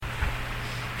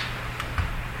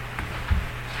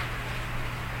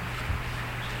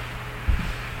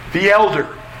the elder,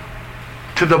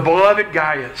 to the beloved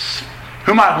Gaius,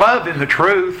 whom I love in the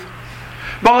truth.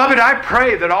 Beloved, I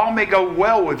pray that all may go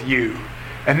well with you,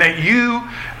 and that you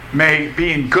may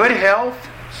be in good health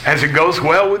as it goes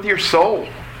well with your soul.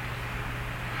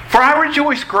 For I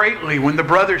rejoiced greatly when the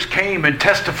brothers came and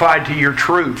testified to your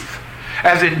truth,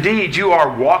 as indeed you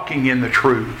are walking in the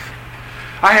truth.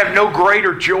 I have no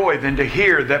greater joy than to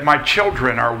hear that my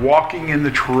children are walking in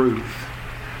the truth.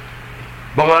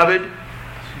 Beloved,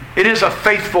 it is a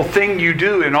faithful thing you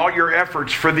do in all your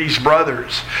efforts for these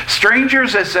brothers,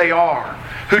 strangers as they are,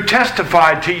 who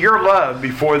testified to your love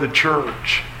before the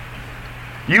church.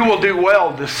 You will do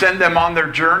well to send them on their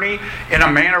journey in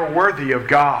a manner worthy of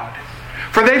God.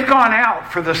 For they've gone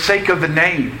out for the sake of the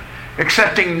name,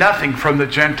 accepting nothing from the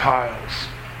Gentiles.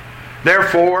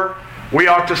 Therefore, we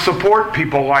ought to support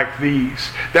people like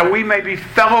these, that we may be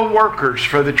fellow workers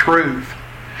for the truth.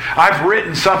 I've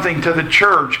written something to the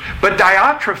church, but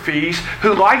Diotrephes,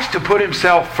 who likes to put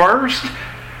himself first,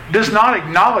 does not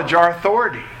acknowledge our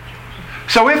authority.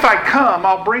 So if I come,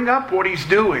 I'll bring up what he's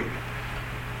doing,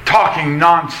 talking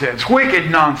nonsense,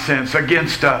 wicked nonsense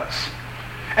against us.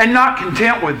 And not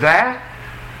content with that,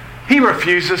 he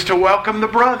refuses to welcome the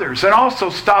brothers and also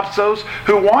stops those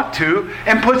who want to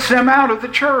and puts them out of the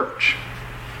church.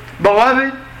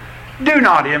 Beloved, do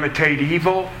not imitate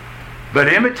evil,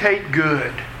 but imitate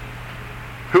good.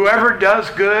 Whoever does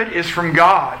good is from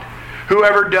God.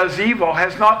 Whoever does evil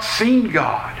has not seen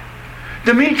God.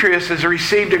 Demetrius has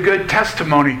received a good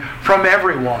testimony from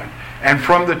everyone and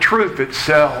from the truth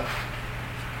itself.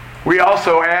 We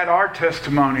also add our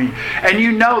testimony, and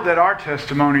you know that our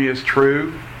testimony is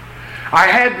true. I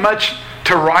had much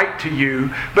to write to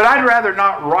you, but I'd rather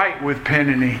not write with pen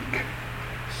and ink.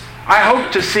 I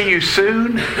hope to see you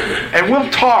soon, and we'll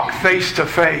talk face to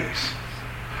face.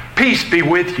 Peace be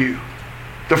with you.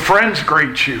 The friends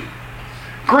greet you.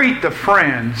 Greet the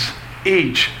friends,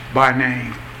 each by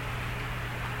name.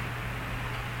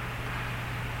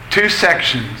 2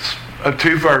 sections of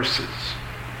 2 verses.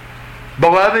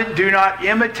 Beloved, do not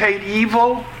imitate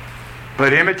evil,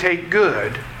 but imitate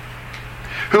good.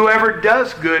 Whoever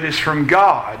does good is from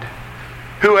God.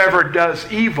 Whoever does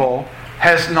evil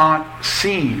has not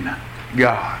seen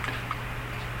God.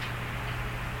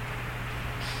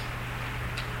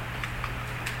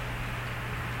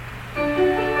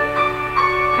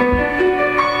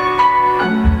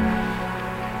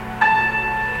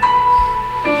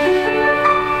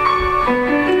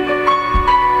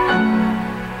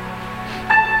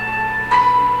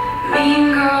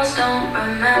 Mean girls don't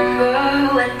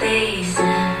remember what they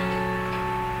said.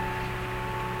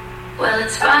 Well,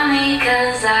 it's funny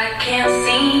 'cause I can't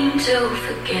seem to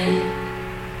forget.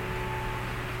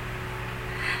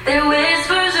 Their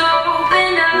whispers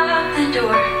opened up the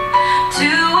door to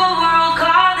a world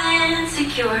called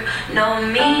insecure. No,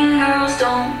 mean girls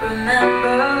don't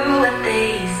remember what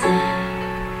they said.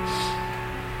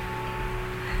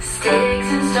 Sticks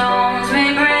and stones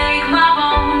may break my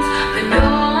bones, but no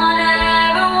one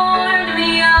ever warned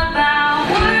me about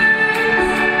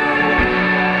words.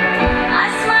 I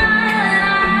smile and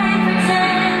I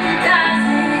pretend it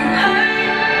doesn't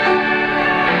hurt,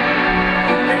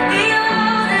 but the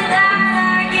older that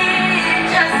I get, it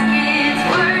just gets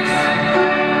worse.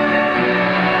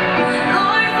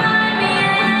 Lord, find me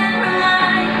and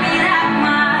remind me that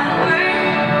my word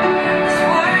is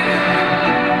worth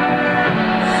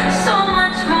so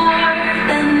much more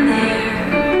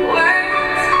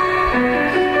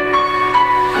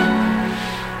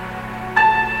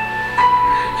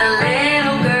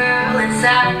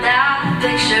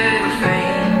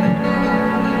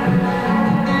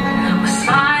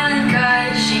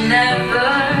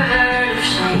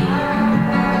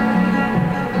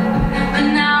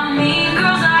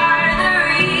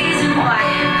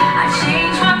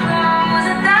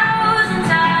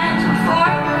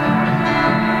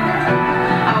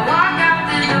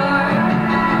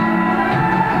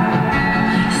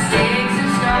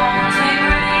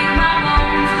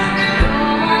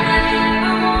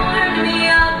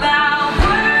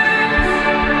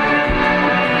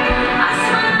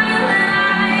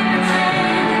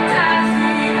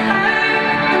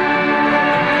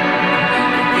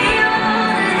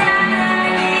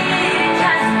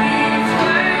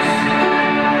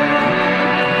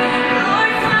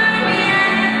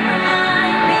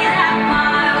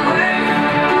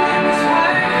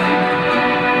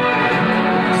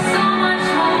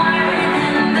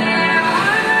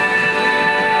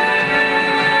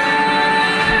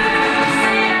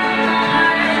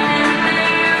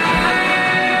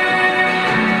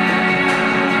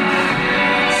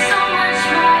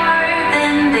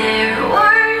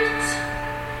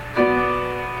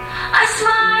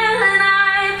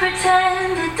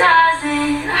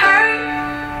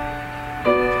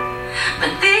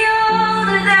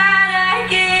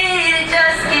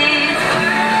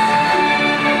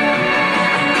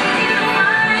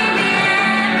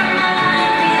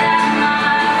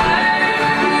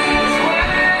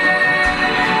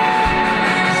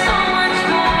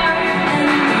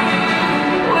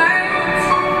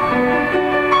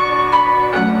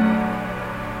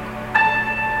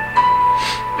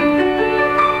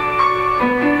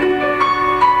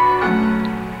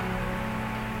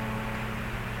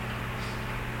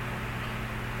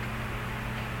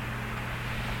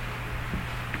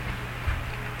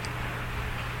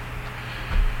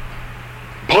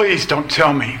Please don't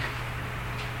tell me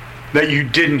that you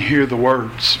didn't hear the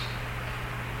words.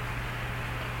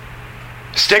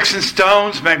 Sticks and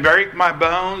stones may break my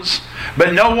bones,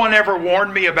 but no one ever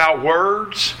warned me about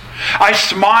words. I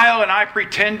smile and I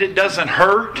pretend it doesn't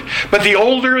hurt, but the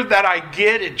older that I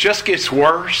get, it just gets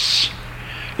worse.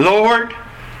 Lord,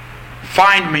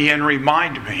 find me and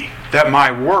remind me that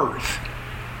my worth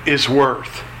is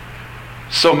worth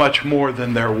so much more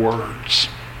than their words.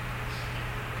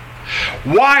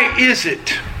 Why is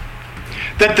it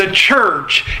that the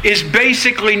church is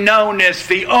basically known as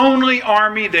the only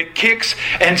army that kicks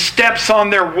and steps on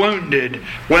their wounded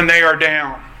when they are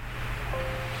down?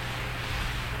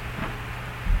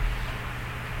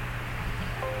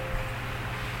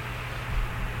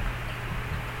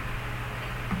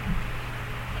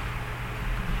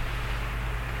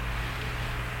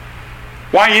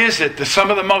 Why is it that some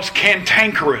of the most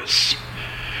cantankerous,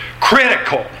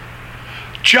 critical,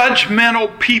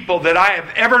 judgmental people that I have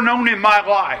ever known in my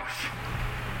life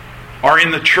are in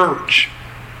the church?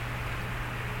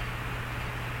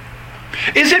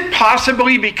 Is it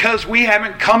possibly because we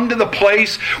haven't come to the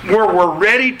place where we're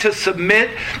ready to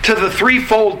submit to the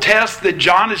threefold test that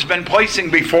John has been placing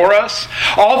before us,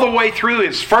 all the way through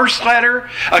his first letter,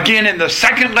 again in the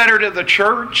second letter to the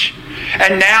church,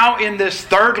 and now in this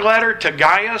third letter to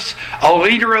Gaius, a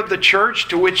leader of the church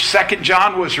to which 2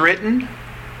 John was written?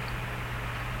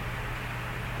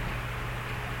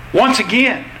 Once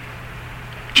again,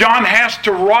 John has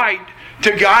to write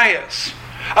to Gaius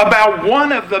about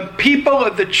one of the people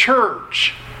of the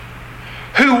church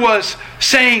who was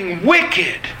saying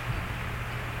wicked,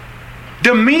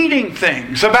 demeaning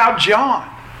things about John.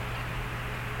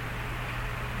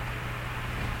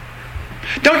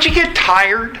 Don't you get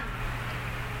tired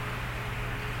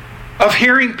of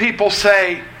hearing people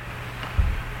say,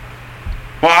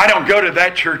 well, I don't go to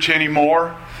that church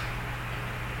anymore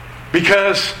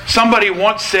because somebody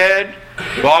once said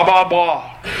blah, blah,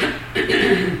 blah.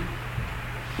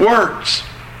 Words.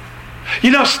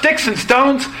 You know, sticks and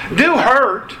stones do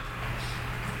hurt.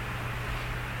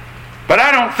 But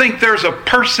I don't think there's a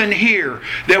person here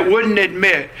that wouldn't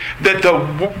admit that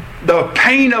the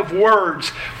pain of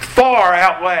words far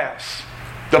outlasts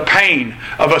the pain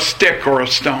of a stick or a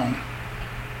stone.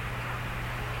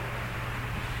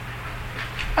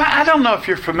 I don't know if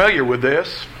you're familiar with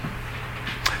this,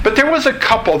 but there was a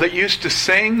couple that used to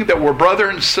sing that were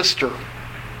brother and sister.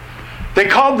 They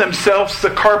called themselves the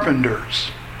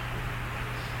Carpenters.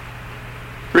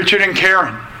 Richard and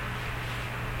Karen.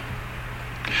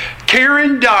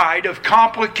 Karen died of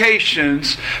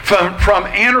complications from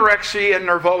anorexia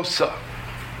nervosa.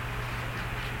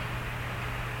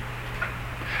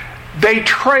 They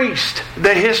traced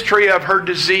the history of her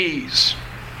disease.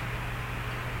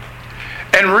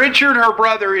 And Richard, her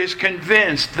brother, is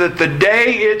convinced that the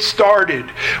day it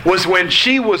started was when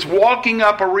she was walking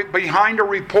up behind a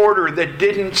reporter that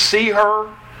didn't see her.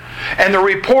 And the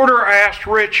reporter asked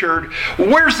Richard,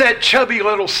 "Where's that chubby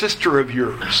little sister of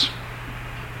yours?"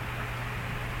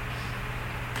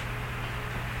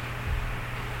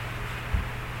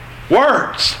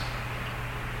 Words.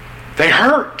 They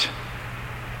hurt.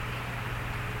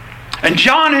 And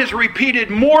John has repeated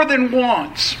more than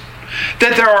once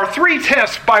that there are three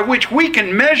tests by which we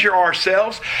can measure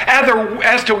ourselves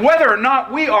as to whether or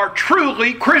not we are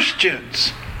truly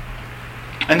Christians.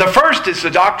 And the first is the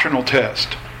doctrinal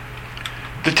test,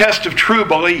 the test of true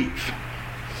belief.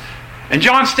 And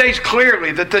John states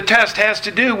clearly that the test has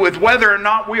to do with whether or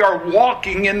not we are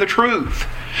walking in the truth,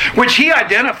 which he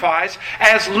identifies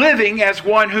as living as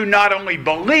one who not only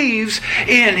believes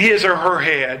in his or her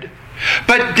head,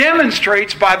 but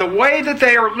demonstrates by the way that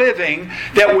they are living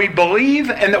that we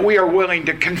believe and that we are willing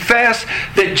to confess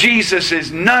that Jesus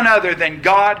is none other than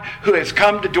God who has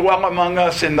come to dwell among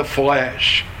us in the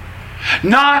flesh.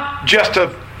 Not just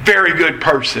a very good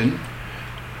person,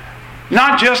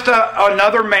 not just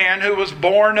another man who was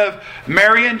born of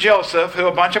Mary and Joseph, who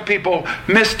a bunch of people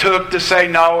mistook to say,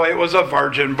 no, it was a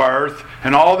virgin birth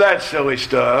and all that silly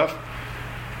stuff.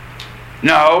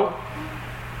 No.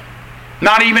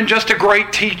 Not even just a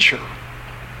great teacher.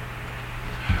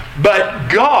 But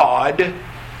God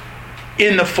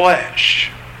in the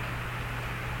flesh.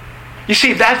 You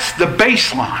see, that's the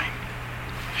baseline.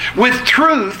 With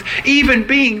truth even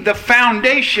being the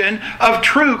foundation of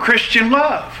true Christian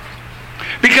love.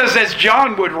 Because as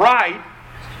John would write,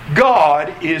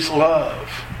 God is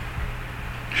love.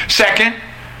 Second,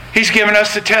 he's given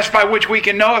us the test by which we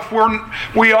can know if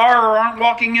we are or aren't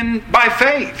walking in by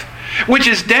faith, which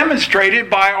is demonstrated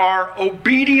by our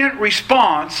obedient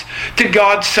response to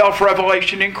God's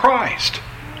self-revelation in Christ.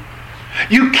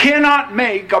 You cannot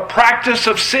make a practice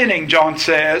of sinning, John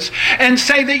says, and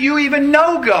say that you even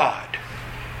know God.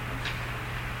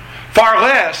 Far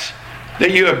less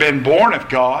that you have been born of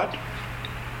God.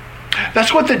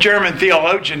 That's what the German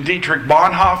theologian Dietrich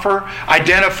Bonhoeffer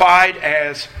identified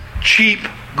as cheap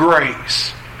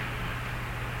grace.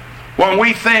 When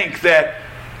we think that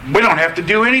we don't have to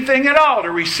do anything at all to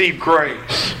receive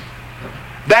grace.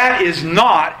 That is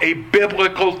not a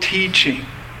biblical teaching.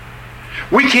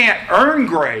 We can't earn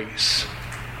grace.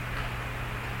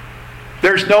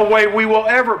 There's no way we will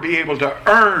ever be able to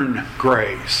earn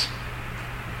grace.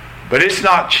 But it's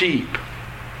not cheap.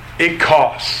 It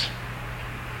costs.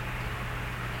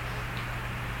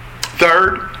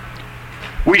 Third,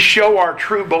 we show our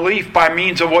true belief by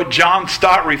means of what John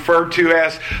Stott referred to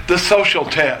as the social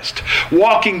test.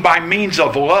 Walking by means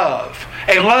of love.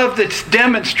 A love that's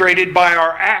demonstrated by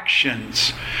our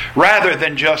actions rather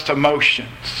than just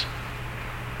emotions.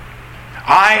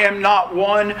 I am not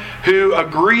one who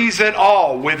agrees at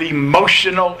all with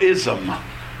emotionalism.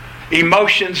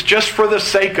 Emotions just for the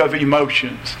sake of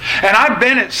emotions. And I've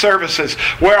been at services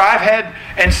where I've had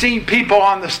and seen people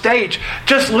on the stage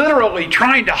just literally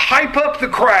trying to hype up the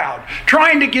crowd,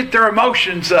 trying to get their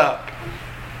emotions up.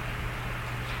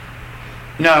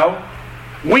 No.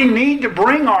 We need to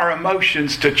bring our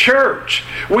emotions to church.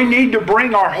 We need to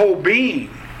bring our whole being.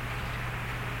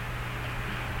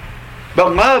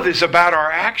 But love is about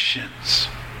our actions.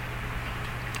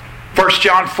 1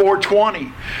 John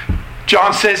 4:20.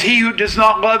 John says, "He who does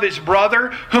not love his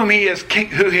brother, whom he has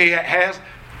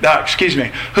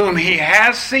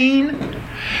seen,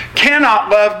 cannot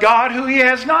love God who he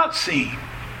has not seen."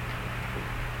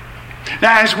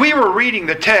 Now, as we were reading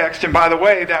the text, and by the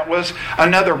way, that was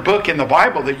another book in the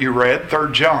Bible that you read,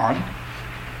 3 John.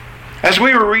 As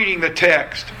we were reading the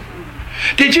text,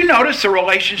 did you notice the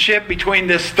relationship between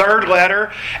this third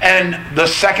letter and the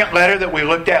second letter that we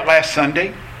looked at last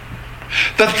Sunday?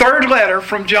 The third letter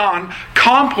from John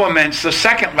complements the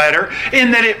second letter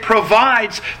in that it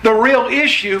provides the real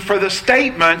issue for the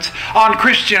statements on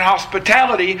Christian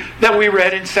hospitality that we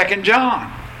read in 2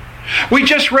 John. We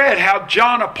just read how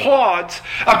John applauds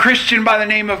a Christian by the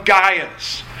name of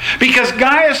Gaius because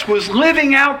Gaius was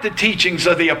living out the teachings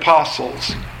of the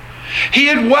apostles. He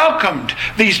had welcomed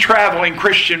these traveling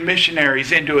Christian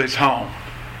missionaries into his home.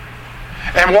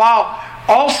 And while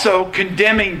also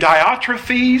condemning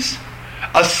Diotrephes,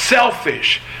 a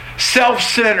selfish,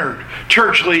 self-centered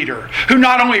church leader who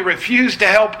not only refused to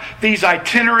help these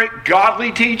itinerant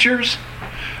godly teachers,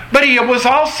 but he was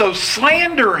also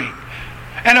slandering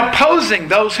and opposing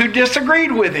those who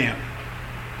disagreed with him.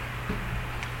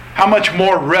 How much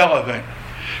more relevant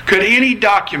could any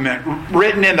document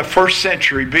written in the first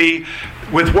century be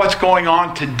with what's going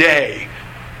on today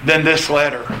than this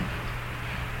letter?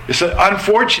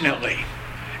 Unfortunately,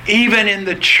 even in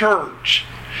the church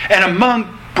and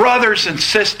among brothers and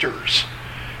sisters,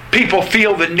 people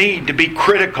feel the need to be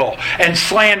critical and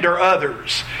slander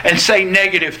others and say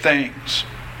negative things.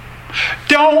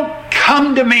 Don't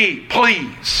come to me,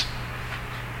 please.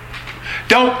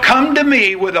 Don't come to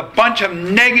me with a bunch of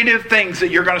negative things that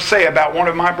you're going to say about one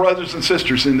of my brothers and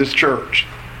sisters in this church.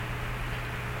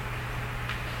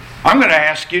 I'm going to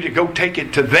ask you to go take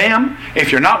it to them.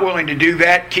 If you're not willing to do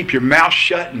that, keep your mouth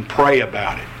shut and pray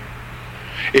about it.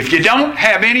 If you don't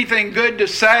have anything good to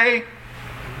say,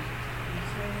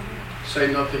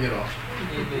 say nothing at all.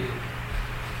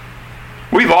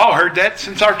 We've all heard that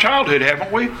since our childhood,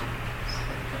 haven't we?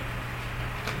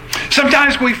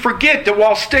 Sometimes we forget that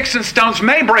while sticks and stones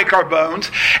may break our bones,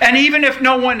 and even if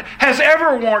no one has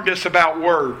ever warned us about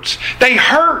words, they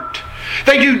hurt.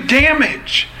 They do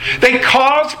damage. They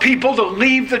cause people to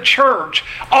leave the church,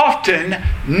 often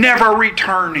never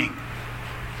returning.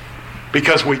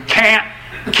 Because we can't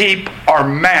keep our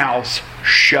mouths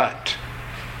shut.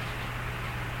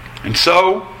 And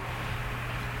so,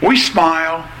 we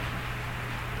smile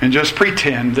and just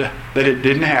pretend that it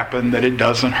didn't happen, that it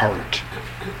doesn't hurt.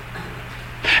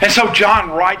 And so John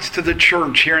writes to the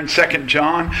church here in 2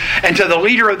 John and to the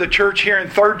leader of the church here in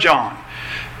 3 John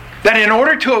that in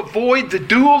order to avoid the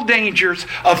dual dangers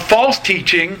of false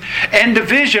teaching and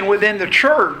division within the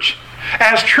church,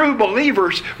 as true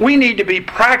believers, we need to be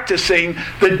practicing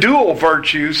the dual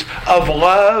virtues of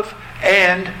love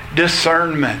and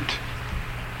discernment.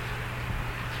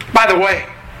 By the way,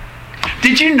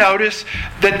 did you notice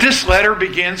that this letter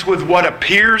begins with what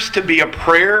appears to be a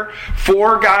prayer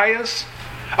for Gaius?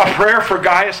 A prayer for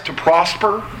Gaius to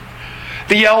prosper?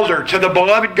 The elder to the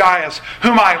beloved Gaius,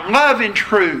 whom I love in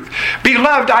truth.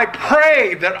 Beloved, I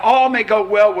pray that all may go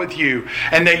well with you,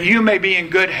 and that you may be in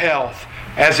good health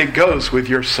as it goes with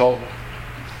your soul.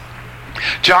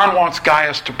 John wants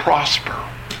Gaius to prosper,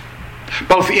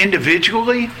 both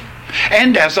individually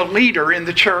and as a leader in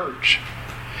the church.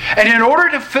 And in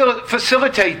order to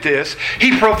facilitate this,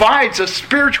 he provides a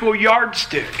spiritual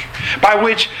yardstick by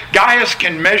which Gaius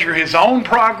can measure his own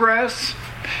progress.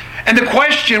 And the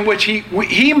question which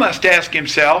he must ask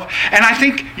himself, and I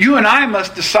think you and I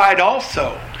must decide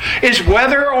also, is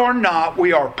whether or not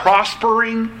we are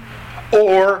prospering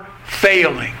or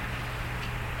failing.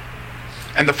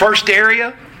 And the first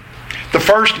area, the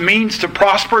first means to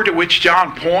prosper to which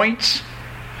John points,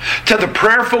 to the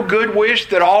prayerful good wish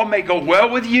that all may go well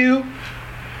with you,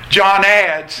 John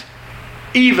adds,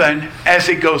 even as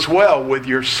it goes well with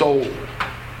your soul.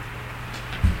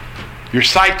 Your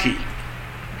psyche.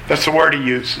 That's the word he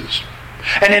uses.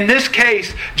 And in this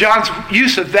case, John's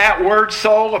use of that word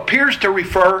soul appears to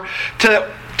refer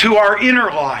to our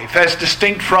inner life as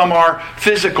distinct from our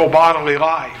physical bodily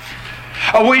life.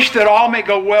 A wish that all may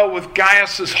go well with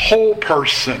Gaius' whole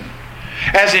person,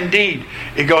 as indeed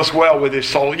it goes well with his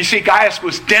soul. You see, Gaius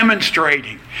was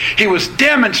demonstrating. He was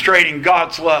demonstrating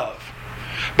God's love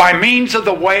by means of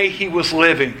the way he was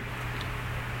living.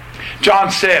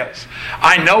 John says,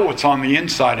 I know what's on the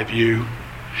inside of you,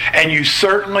 and you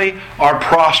certainly are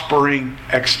prospering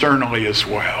externally as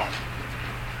well.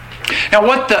 Now,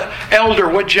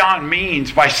 what John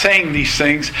means by saying these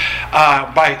things,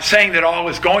 by saying that all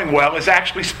is going well, is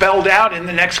actually spelled out in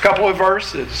the next couple of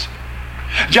verses.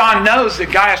 John knows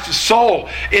that Gaius' soul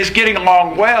is getting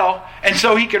along well, and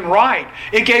so he can write,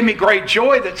 it gave me great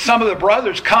joy that some of the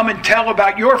brothers come and tell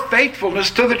about your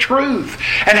faithfulness to the truth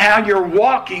and how you're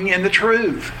walking in the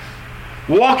truth.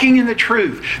 Walking in the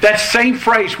truth. That same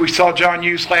phrase we saw John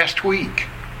use last week.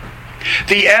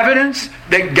 The evidence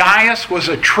that Gaius was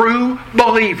a true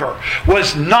believer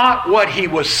was not what he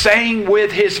was saying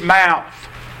with his mouth.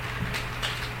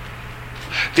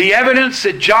 The evidence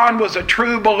that John was a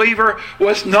true believer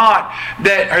was not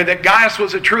that Gaius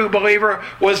was a true believer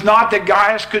was not that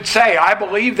Gaius could say, I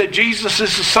believe that Jesus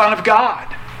is the Son of God.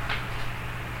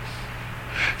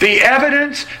 The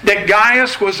evidence that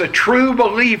Gaius was a true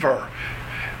believer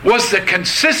was the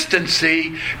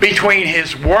consistency between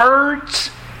his words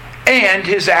and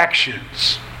his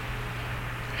actions.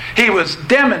 He was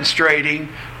demonstrating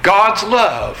God's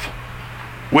love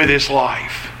with his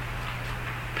life.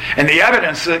 And the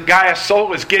evidence that Gaius'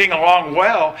 soul is getting along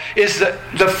well is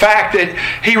the fact that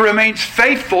he remains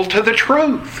faithful to the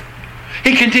truth.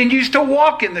 He continues to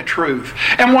walk in the truth.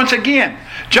 And once again,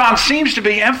 John seems to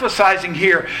be emphasizing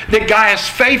here that Gaius'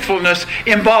 faithfulness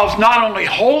involves not only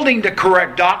holding to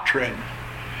correct doctrine,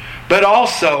 but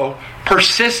also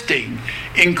persisting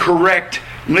in correct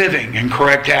living and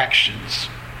correct actions.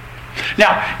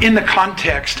 Now, in the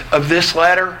context of this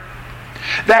letter,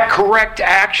 that correct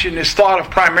action is thought of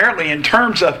primarily in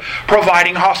terms of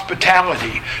providing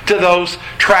hospitality to those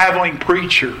traveling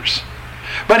preachers.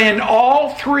 But in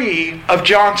all three of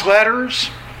John's letters,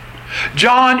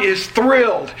 John is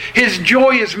thrilled. His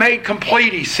joy is made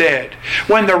complete, he said,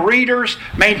 when the readers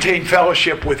maintain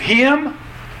fellowship with him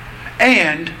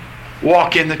and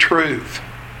walk in the truth.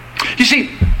 You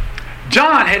see,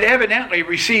 John had evidently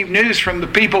received news from the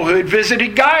people who had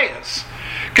visited Gaius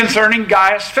concerning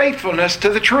Gaius' faithfulness to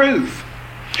the truth.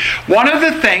 One of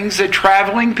the things that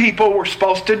traveling people were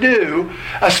supposed to do,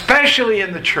 especially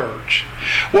in the church,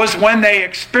 was when they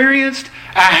experienced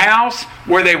a house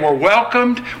where they were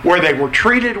welcomed, where they were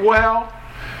treated well,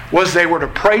 was they were to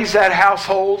praise that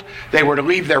household, they were to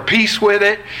leave their peace with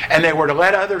it, and they were to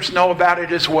let others know about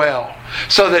it as well.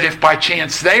 So that if by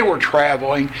chance they were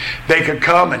traveling, they could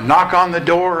come and knock on the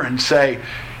door and say,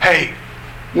 hey,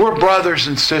 we're brothers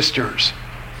and sisters.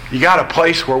 You got a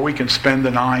place where we can spend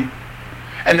the night?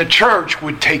 And the church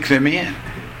would take them in.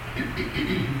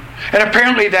 And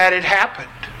apparently that had happened.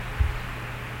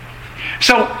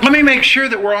 So let me make sure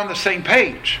that we're on the same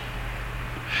page.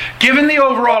 Given the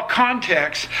overall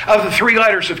context of the three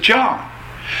letters of John,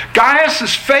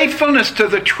 Gaius' faithfulness to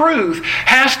the truth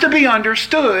has to be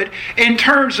understood in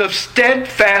terms of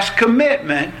steadfast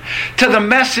commitment to the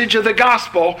message of the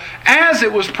gospel as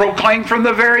it was proclaimed from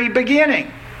the very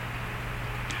beginning,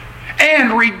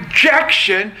 and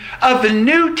rejection of the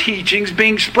new teachings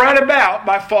being spread about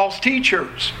by false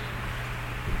teachers.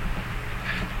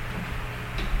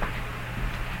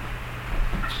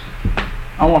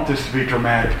 I want this to be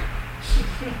dramatic.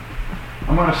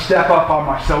 I'm going to step up on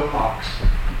my soapbox.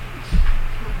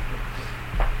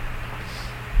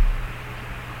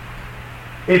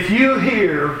 If you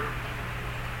hear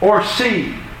or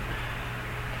see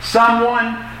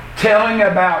someone telling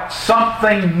about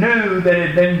something new that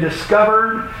had been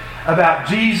discovered about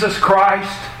Jesus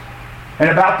Christ and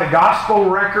about the gospel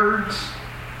records,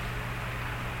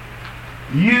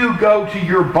 You go to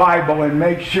your Bible and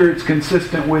make sure it's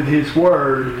consistent with His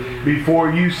Word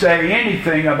before you say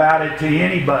anything about it to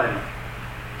anybody.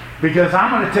 Because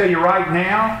I'm going to tell you right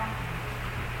now,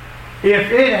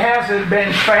 if it hasn't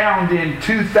been found in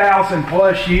 2,000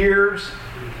 plus years,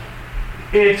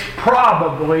 it's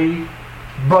probably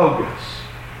bogus.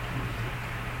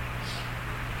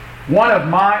 One of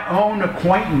my own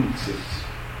acquaintances,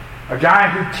 a guy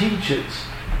who teaches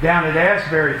down at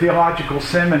Asbury Theological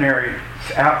Seminary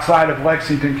outside of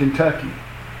Lexington, Kentucky,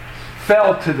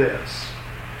 fell to this.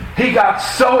 He got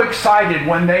so excited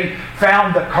when they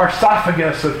found the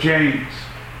sarcophagus of James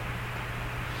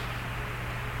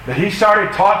that he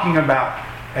started talking about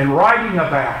and writing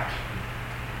about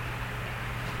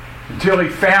until he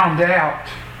found out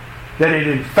that it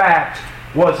in fact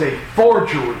was a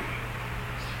forgery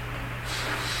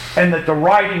and that the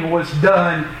writing was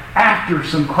done after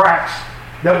some cracks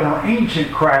that were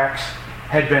ancient cracks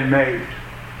had been made.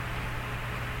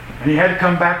 And he had to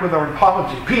come back with an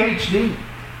apology. PhD.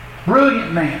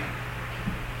 Brilliant man.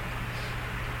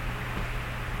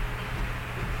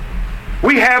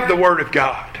 We have the Word of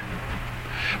God.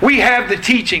 We have the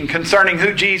teaching concerning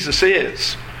who Jesus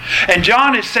is. And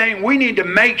John is saying we need to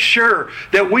make sure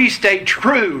that we stay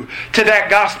true to that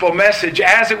gospel message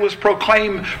as it was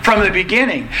proclaimed from the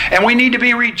beginning. And we need to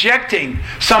be rejecting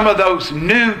some of those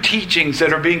new teachings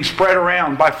that are being spread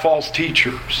around by false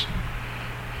teachers.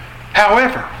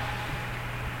 However,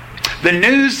 the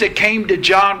news that came to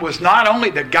John was not only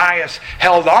that Gaius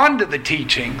held on to the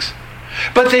teachings,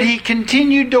 but that he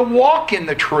continued to walk in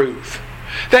the truth.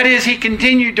 That is, he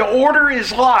continued to order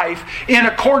his life in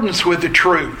accordance with the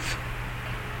truth.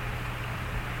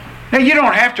 Now, you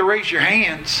don't have to raise your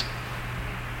hands.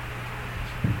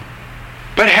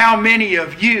 But how many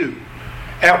of you,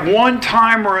 at one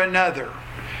time or another,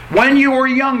 when you were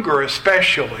younger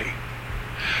especially,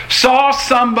 saw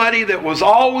somebody that was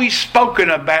always spoken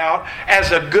about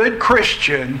as a good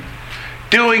Christian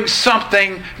doing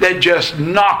something that just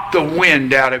knocked the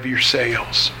wind out of your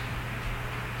sails?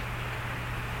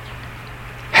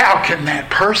 How can that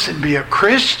person be a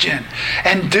Christian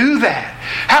and do that?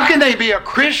 How can they be a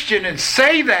Christian and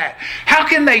say that? How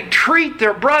can they treat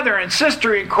their brother and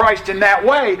sister in Christ in that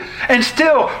way and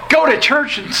still go to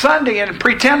church on Sunday and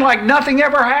pretend like nothing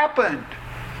ever happened?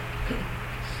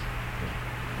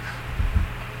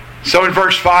 So in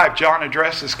verse 5, John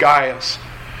addresses Gaius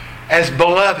as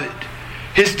beloved,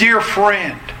 his dear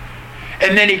friend,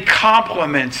 and then he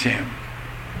compliments him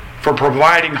for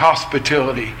providing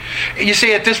hospitality. You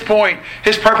see, at this point,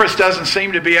 his purpose doesn't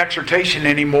seem to be exhortation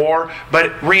anymore,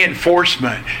 but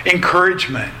reinforcement,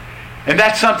 encouragement. And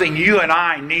that's something you and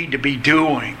I need to be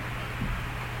doing.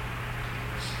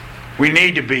 We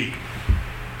need to be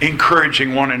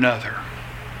encouraging one another.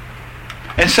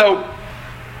 And so,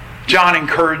 John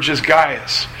encourages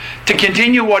Gaius to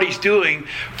continue what he's doing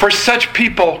for such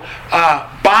people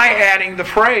by adding the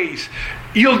phrase,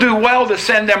 "You'll do well to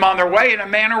send them on their way in a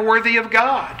manner worthy of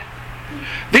God."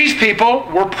 These people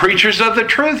were preachers of the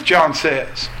truth, John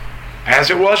says, as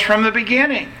it was from the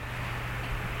beginning.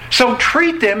 So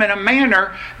treat them in a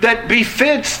manner that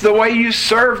befits the way you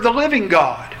serve the living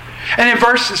God. And in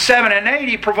verses 7 and 8,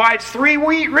 he provides three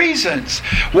reasons.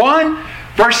 One,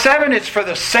 verse 7, it's for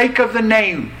the sake of the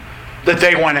name that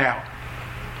they went out.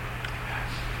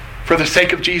 For the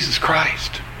sake of Jesus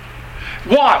Christ.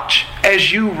 Watch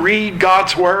as you read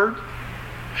God's Word.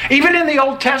 Even in the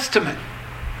Old Testament.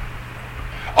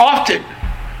 Often,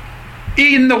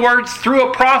 in the words through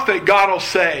a prophet, God will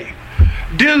say,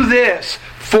 "Do this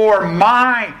for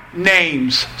my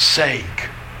name's sake."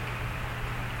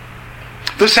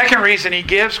 The second reason he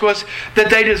gives was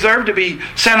that they deserved to be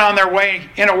sent on their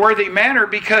way in a worthy manner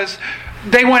because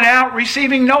they went out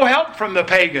receiving no help from the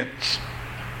pagans.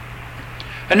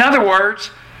 In other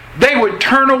words, they would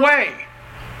turn away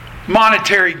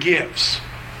monetary gifts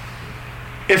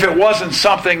if it wasn't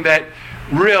something that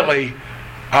really,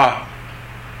 how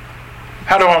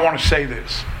do I want to say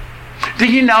this? Do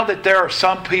you know that there are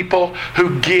some people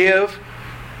who give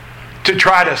to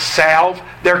try to salve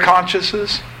their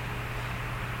consciences?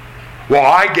 Well,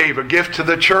 I gave a gift to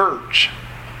the church.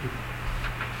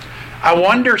 I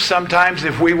wonder sometimes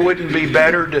if we wouldn't be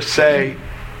better to say,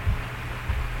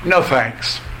 "No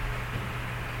thanks.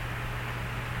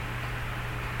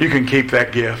 You can keep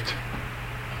that gift."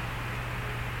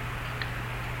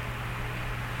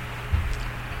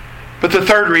 But the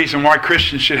third reason why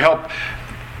Christians should help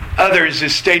others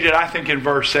is stated, I think, in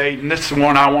verse 8, and this is the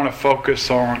one I want to focus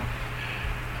on.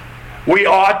 We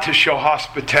ought to show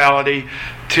hospitality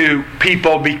to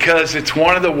people because it's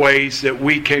one of the ways that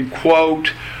we can,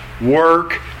 quote,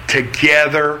 work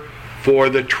together for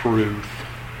the truth.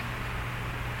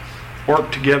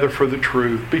 work together for the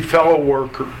truth. Be fellow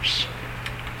workers.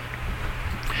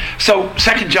 So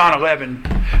 2 John 11,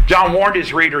 John warned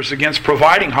his readers against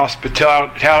providing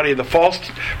hospitality to the false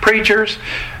preachers.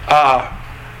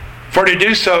 For to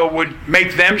do so would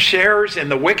make them sharers in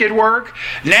the wicked work.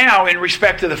 Now, in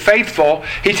respect to the faithful,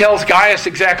 he tells Gaius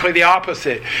exactly the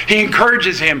opposite. He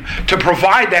encourages him to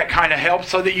provide that kind of help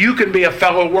so that you can be a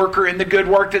fellow worker in the good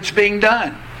work that's being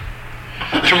done.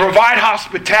 To provide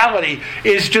hospitality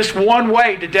is just one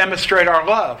way to demonstrate our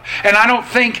love. And I don't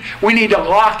think we need to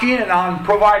lock in on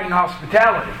providing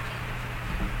hospitality.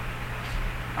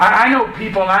 I know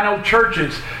people, and I know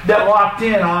churches that locked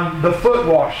in on the foot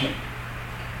washing.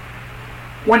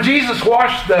 When Jesus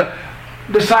washed the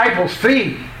disciples'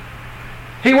 feet,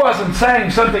 He wasn't saying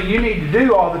something you need to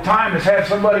do all the time is have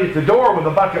somebody at the door with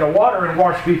a bucket of water and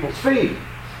wash people's feet.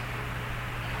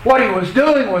 What He was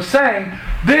doing was saying,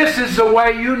 this is the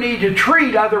way you need to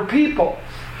treat other people.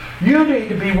 You need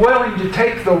to be willing to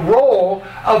take the role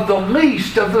of the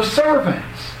least of the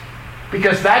servants,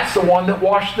 because that's the one that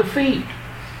washed the feet.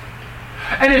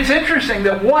 And it's interesting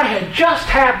that what had just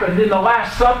happened in the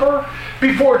Last Supper,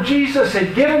 before Jesus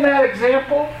had given that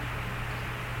example,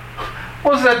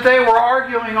 was that they were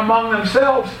arguing among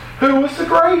themselves who was the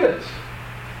greatest.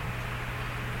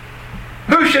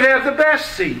 Who should have the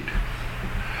best seat?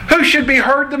 Who should be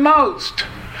heard the most?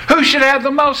 Who should have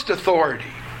the most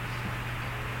authority?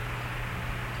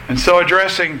 And so,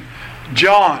 addressing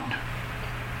John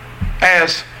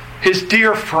as his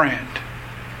dear friend,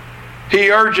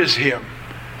 he urges him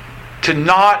to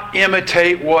not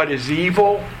imitate what is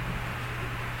evil,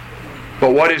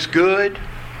 but what is good.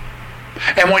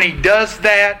 And when he does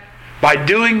that, by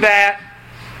doing that,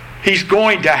 he's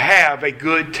going to have a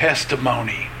good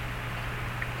testimony.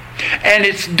 And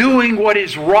it's doing what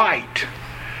is right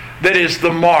that is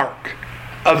the mark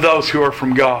of those who are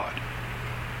from God.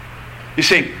 You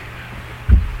see,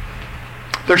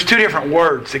 there's two different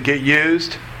words that get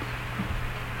used.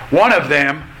 One of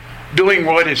them, doing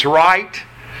what is right,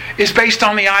 is based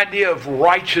on the idea of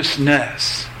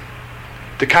righteousness,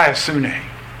 dikaiosune.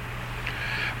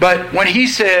 But when he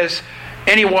says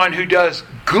anyone who does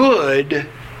good,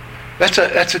 that's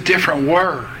a different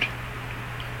word.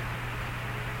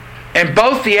 And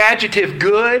both the adjective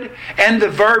good and the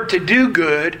verb to do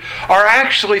good are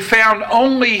actually found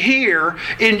only here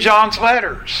in John's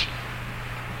letters.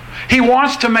 He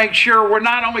wants to make sure we're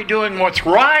not only doing what's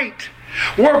right,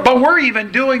 but we're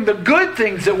even doing the good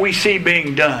things that we see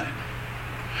being done.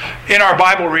 In our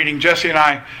Bible reading, Jesse and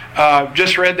I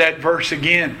just read that verse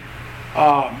again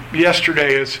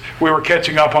yesterday as we were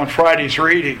catching up on Friday's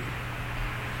reading.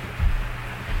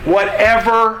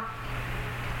 Whatever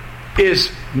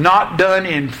is not done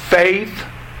in faith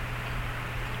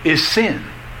is sin.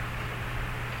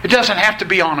 It doesn't have to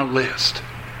be on a list.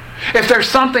 If there's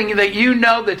something that you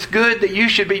know that's good, that you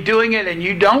should be doing it, and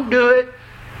you don't do it,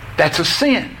 that's a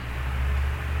sin.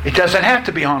 It doesn't have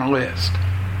to be on a list.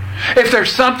 If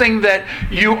there's something that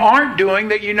you aren't doing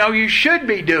that you know you should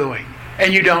be doing,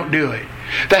 and you don't do it,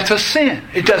 that's a sin.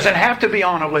 It doesn't have to be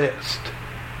on a list.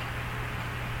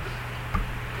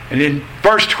 And in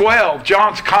verse 12,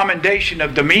 John's commendation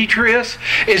of Demetrius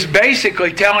is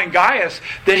basically telling Gaius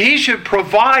that he should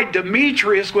provide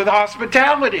Demetrius with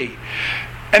hospitality.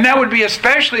 And that would be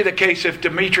especially the case if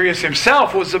Demetrius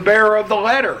himself was the bearer of the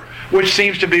letter, which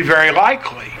seems to be very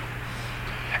likely.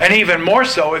 And even more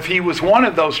so if he was one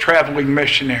of those traveling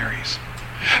missionaries.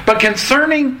 But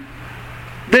concerning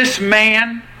this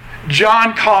man,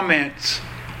 John comments,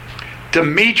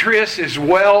 Demetrius is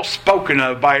well spoken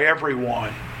of by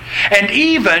everyone, and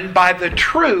even by the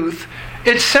truth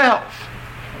itself.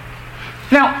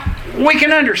 Now, we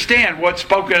can understand what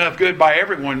spoken of good by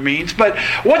everyone means, but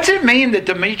what's it mean that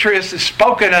Demetrius is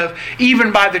spoken of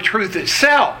even by the truth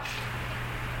itself?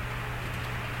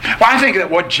 Well, I think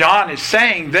that what John is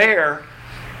saying there,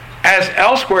 as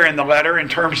elsewhere in the letter in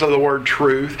terms of the word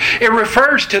truth, it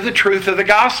refers to the truth of the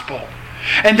gospel.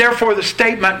 And therefore the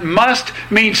statement must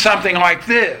mean something like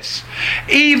this: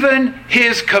 even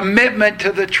his commitment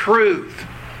to the truth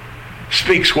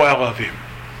speaks well of him.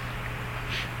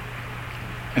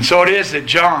 And so it is that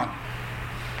John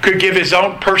could give his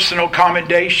own personal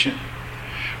commendation.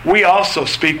 We also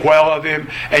speak well of him,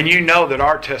 and you know that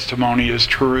our testimony is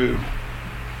true.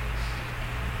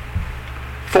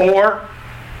 4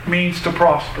 means to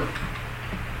prosper.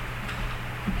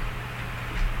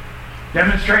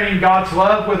 Demonstrating God's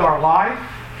love with our life,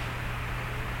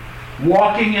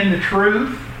 walking in the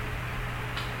truth,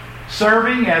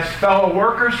 serving as fellow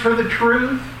workers for the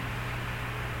truth,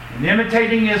 and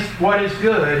imitating what is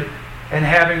good, and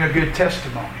having a good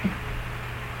testimony.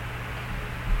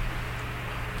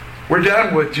 We're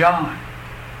done with John.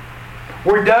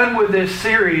 We're done with this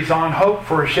series on hope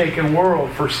for a shaken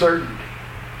world, for certainty.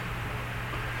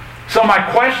 So my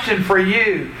question for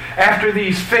you, after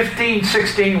these 15,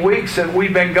 16 weeks that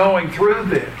we've been going through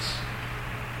this,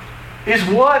 is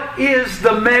what is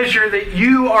the measure that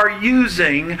you are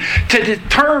using to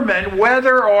determine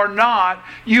whether or not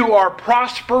you are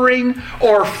prospering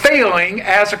or failing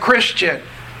as a Christian?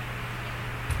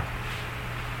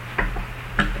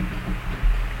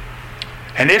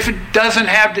 And if it doesn't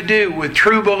have to do with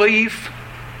true belief,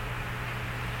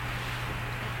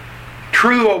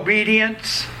 true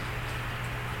obedience,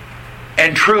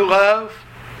 and true love,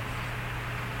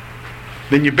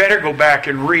 then you better go back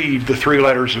and read the 3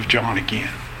 letters of John again.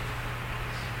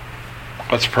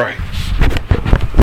 Let's pray.